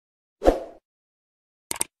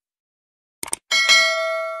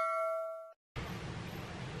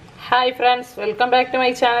Hi friends, welcome back to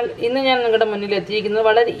my channel. ഇന്ന് ഞാൻ നിങ്ങളുടെ മുന്നിൽ എത്തിയിരിക്കുന്നത്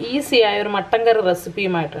വളരെ ഈസി ആയ ഒരു മട്ടൻ കറി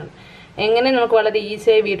റെസിപ്പിയുമായിട്ടാണ്. എങ്ങനെ നമുക്ക് വളരെ ഈസി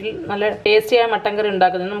ആയി വീട്ടിൽ നല്ല ടേസ്റ്റി ആയ മട്ടൻ കറി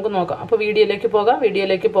ഉണ്ടാക്കുന്നത് നമുക്ക് നോക്കാം. അപ്പോൾ വീഡിയോയിലേക്ക് പോകാം.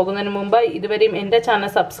 വീഡിയോയിലേക്ക് പോകുന്നതിന് മുമ്പ് ഇതുവരെയും എൻ്റെ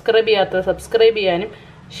ചാനൽ സബ്സ്ക്രൈബ് ചെയ്യാത്തവർ സബ്സ്ക്രൈബ് ചെയ്യാനും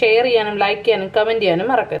ഷെയർ ചെയ്യാനും ലൈക്ക് ചെയ്യാനും കമന്റ് ചെയ്യാനും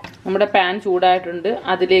മറക്കരുത്. നമ്മുടെ പാൻ ചൂടായിട്ടുണ്ട്.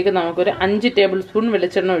 അതിലേക്ക് നമുക്കൊരു 5 ടേബിൾ സ്പൂൺ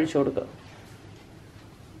വെളിച്ചെണ്ണ ഒഴിച്ചു കൊടുക്കാം.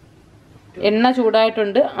 എണ്ണ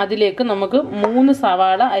ചൂടായിട്ടുണ്ട്. അതിലേക്ക് നമുക്ക് 3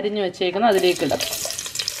 സവാള അരിഞ്ഞു വെച്ചേക്കുന്നത് അതിലേക്ക് ഇടാം.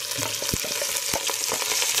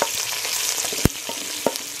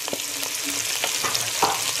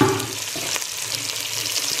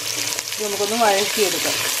 നമുക്കൊന്ന്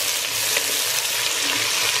വഴറ്റിയെടുക്കാം.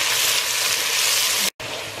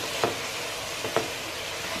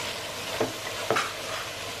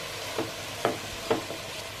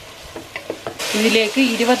 ഇതിലേക്ക്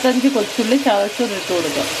 25 കൊച്ചുള്ളി ചതച്ചത് ഇട്ട്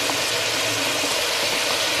കൊടുക്കാം.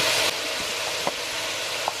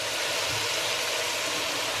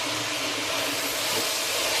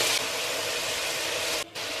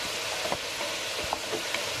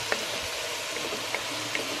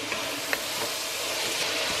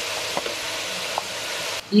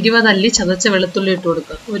 അല്ലി ചതച്ച വെളുത്തുള്ളി ഇട്ട്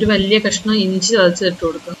കൊടുക്കുക. ഒരു വലിയ കഷ്ണം ഇഞ്ചി ചതച്ചിട്ട്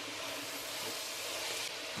കൊടുക്കുക.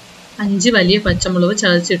 5 വലിയ പച്ചമുളക്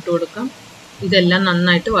ചതച്ചിട്ട് കൊടുക്കാം. ഇതെല്ലാം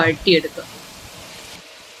നന്നായിട്ട് വഴറ്റിയെടുക്കുക.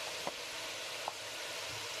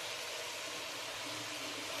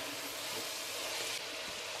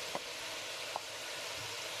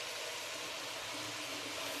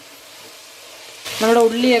 നമ്മുടെ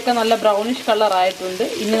ഉള്ളിയൊക്കെ നല്ല ബ്രൗണിഷ് കളർ ആയിട്ടുണ്ട്.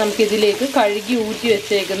 ഇനി നമുക്ക് ഇതിലേക്ക് കഴുകി ഊറ്റി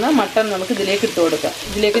വെച്ചേക്കുന്ന മട്ടൺ നമുക്ക് ഇതിലേക്ക് ഇട്ട് കൊടുക്കാം.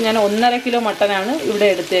 ഇതിലേക്ക് ഞാൻ 1.5 കിലോ മട്ടനാണ് ഇവിടെ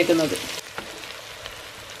എടുത്തേക്കുന്നത്.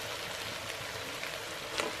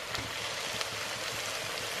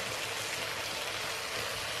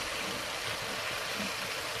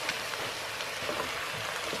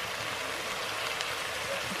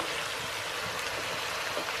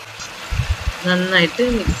 നന്നായിട്ട്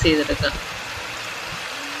മിക്സ് ചെയ്തെടുക്കാം.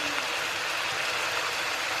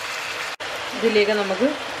 ഇതിലേക്ക് നമുക്ക്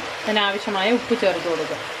അതിനാവശ്യമായ ഉപ്പ് ചേർത്ത്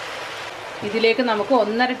കൊടുക്കാം. ഇതിലേക്ക് നമുക്ക്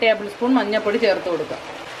 1.5 ടേബിൾ സ്പൂൺ മഞ്ഞൾപ്പൊടി ചേർത്ത് കൊടുക്കാം.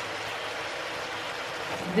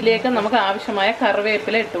 ഇതിലേക്ക് നമുക്ക് ആവശ്യമായ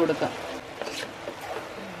കറിവേപ്പില ഇട്ട് കൊടുക്കാം.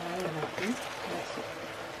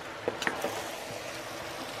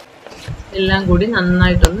 എല്ലാം കൂടി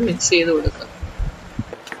നന്നായിട്ടൊന്ന് മിക്സ് ചെയ്ത് കൊടുക്കാം.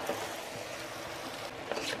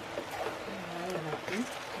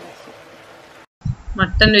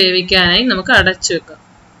 മട്ടൻ വേവിക്കാനായി നമുക്ക് അടച്ചു വെക്കാം.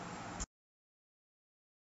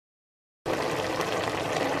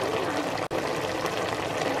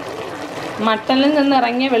 മട്ടനിൽ നിന്ന്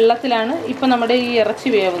ഇറങ്ങിയ വെള്ളത്തിലാണ് ഇപ്പം നമ്മുടെ ഈ ഇറച്ചി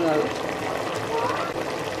വേവുന്നത്.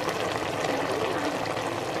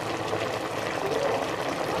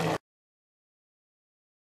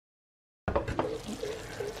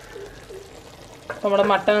 നമ്മുടെ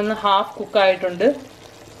മട്ടൻ ഒന്ന് ഹാഫ് കുക്കായിട്ടുണ്ട്.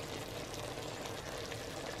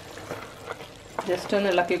 ജസ്റ്റ് ഒന്ന്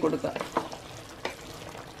ഇളക്കി കൊടുക്കുക.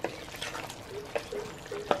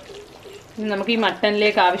 നമുക്ക് ഈ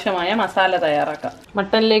മട്ടനിലേക്ക് ആവശ്യമായ മസാല തയ്യാറാക്കാം.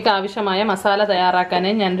 മട്ടനിലേക്ക് ആവശ്യമായ മസാല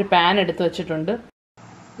തയ്യാറാക്കാനായി ഞാനൊരു പാൻ എടുത്ത് വെച്ചിട്ടുണ്ട്.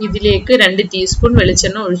 ഇതിലേക്ക് 2 ടീസ്പൂൺ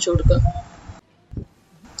വെളിച്ചെണ്ണ ഒഴിച്ചു കൊടുക്കുക.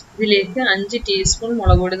 ഇതിലേക്ക് 5 ടീസ്പൂൺ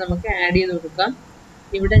മുളക് പൊടി നമുക്ക് ആഡ് ചെയ്ത് കൊടുക്കാം.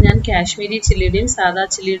 ഇവിടെ ഞാൻ കാശ്മീരി ചില്ലിയുടെയും സാദാ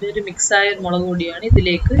ചില്ലിയുടെയും ഒരു മിക്സായ മുളക് പൊടിയാണ്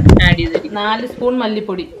ഇതിലേക്ക് ആഡ് ചെയ്തിരിക്കുന്നത്. 4 സ്പൂൺ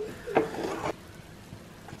മല്ലിപ്പൊടി,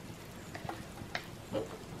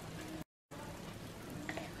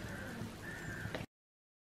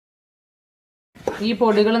 ഈ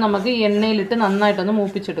പൊടികൾ നമുക്ക് എണ്ണയിലിട്ട് നന്നായിട്ടൊന്ന്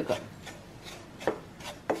മൂപ്പിച്ചെടുക്കാം.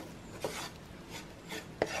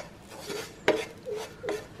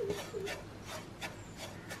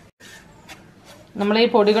 നമ്മൾ ഈ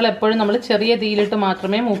പൊടികൾ എപ്പോഴും നമ്മൾ ചെറിയ തീയിലിട്ട്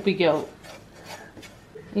മാത്രമേ മൂപ്പിക്കാവൂ.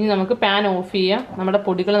 ഇനി നമുക്ക് പാൻ ഓഫ് ചെയ്യാം. നമ്മുടെ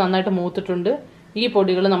പൊടികൾ നന്നായിട്ട് മൂത്തിട്ടുണ്ട്. ഈ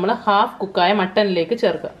പൊടികൾ നമ്മൾ ഹാഫ് കുക്കായ മട്ടനിലേക്ക്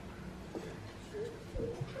ചേർക്കാം.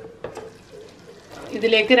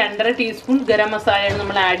 ഇതിലേക്ക് 2.5 ടീസ്പൂൺ ഗരം മസാലയാണ്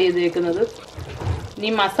നമ്മൾ ആഡ് ചെയ്തേക്കുന്നത്. ഈ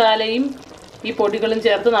മസാലയും ഈ പൊടികളും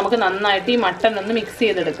ചേർത്ത് നമുക്ക് നന്നായിട്ട് ഈ മട്ടൺ ഒന്ന് മിക്സ്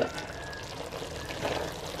ചെയ്തെടുക്കാം.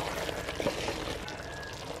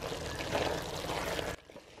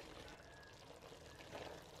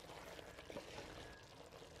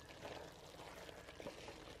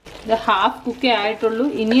 ഇത് ഹാഫ് കുക്കേ ആയിട്ടുള്ളൂ.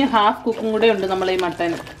 ഇനി ഹാഫ് കുക്കും കൂടെ ഉണ്ട് നമ്മൾ ഈ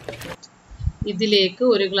മട്ടന്. ഇതിലേക്ക്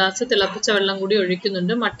 1 ഗ്ലാസ് തിളപ്പിച്ച വെള്ളം കൂടി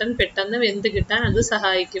ഒഴിക്കുന്നുണ്ട്. മട്ടൺ പെട്ടെന്ന് വെന്ത് കിട്ടാൻ അത്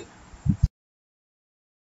സഹായിക്കും.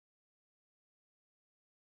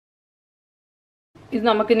 ഇത്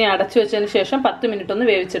നമുക്കിനി അടച്ചു വെച്ചതിന് ശേഷം 10 മിനിറ്റ് ഒന്ന്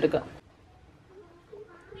വേവിച്ചെടുക്കാം.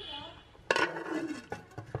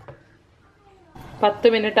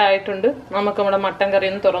 10 മിനിറ്റ് ആയിട്ടുണ്ട്. നമുക്ക് നമ്മുടെ മട്ടൻ കറി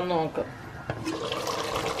ഒന്ന് തുറന്നു നോക്കാം.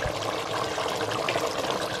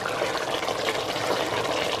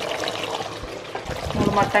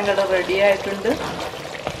 അപ്പോൾ മട്ടൻ കറി റെഡി ആയിട്ടുണ്ട്.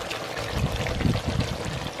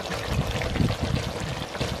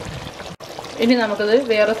 ഇനി നമുക്കത്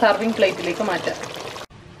വേറെ സർവിങ് പ്ലേറ്റിലേക്ക് മാറ്റാം.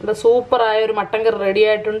 ഇവിടെ സൂപ്പറായ ഒരു മട്ടൻ കറി റെഡി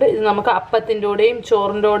ആയിട്ടുണ്ട്. ഇത് നമുക്ക് അപ്പത്തിൻ്റെ കൂടെയും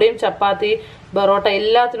ചോറിൻ്റെ കൂടെയും ചപ്പാത്തി ബറോട്ട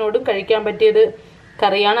എല്ലാത്തിനോടും കഴിക്കാൻ പറ്റിയത്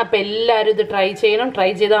കറിയാണ്. അപ്പോൾ എല്ലാവരും ഇത് ട്രൈ ചെയ്യണം.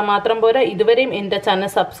 ട്രൈ ചെയ്താൽ മാത്രം പോരാ, ഇതുവരെയും എൻ്റെ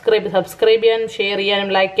ചാനൽ സബ്സ്ക്രൈബ് ചെയ്യാനും ഷെയർ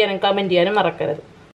ചെയ്യാനും ലൈക്ക് ചെയ്യാനും കമൻറ്റ് ചെയ്യാനും മറക്കരുത്.